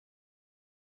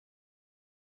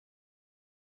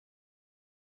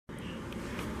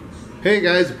Hey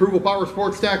guys,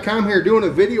 ApprovalPowersports.com here doing a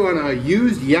video on a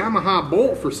used Yamaha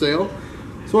Bolt for sale.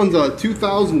 This one's a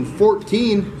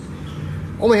 2014,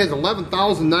 only has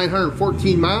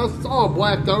 11,914 miles. It's all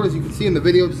blacked out as you can see in the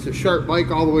video. It's a sharp bike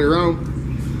all the way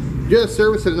around. Just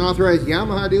serviced at an authorized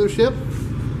Yamaha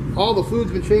dealership. All the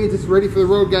fluid's been changed. It's ready for the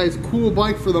road, guys. Cool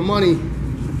bike for the money.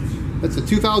 That's a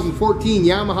 2014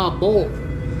 Yamaha Bolt.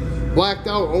 Blacked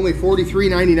out, only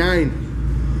 $43.99.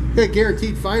 Got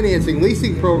guaranteed financing,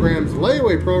 leasing programs,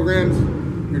 layaway programs.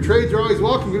 Your trades are always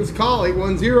welcome. Give us a call,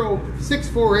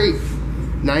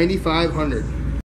 810-648-9500.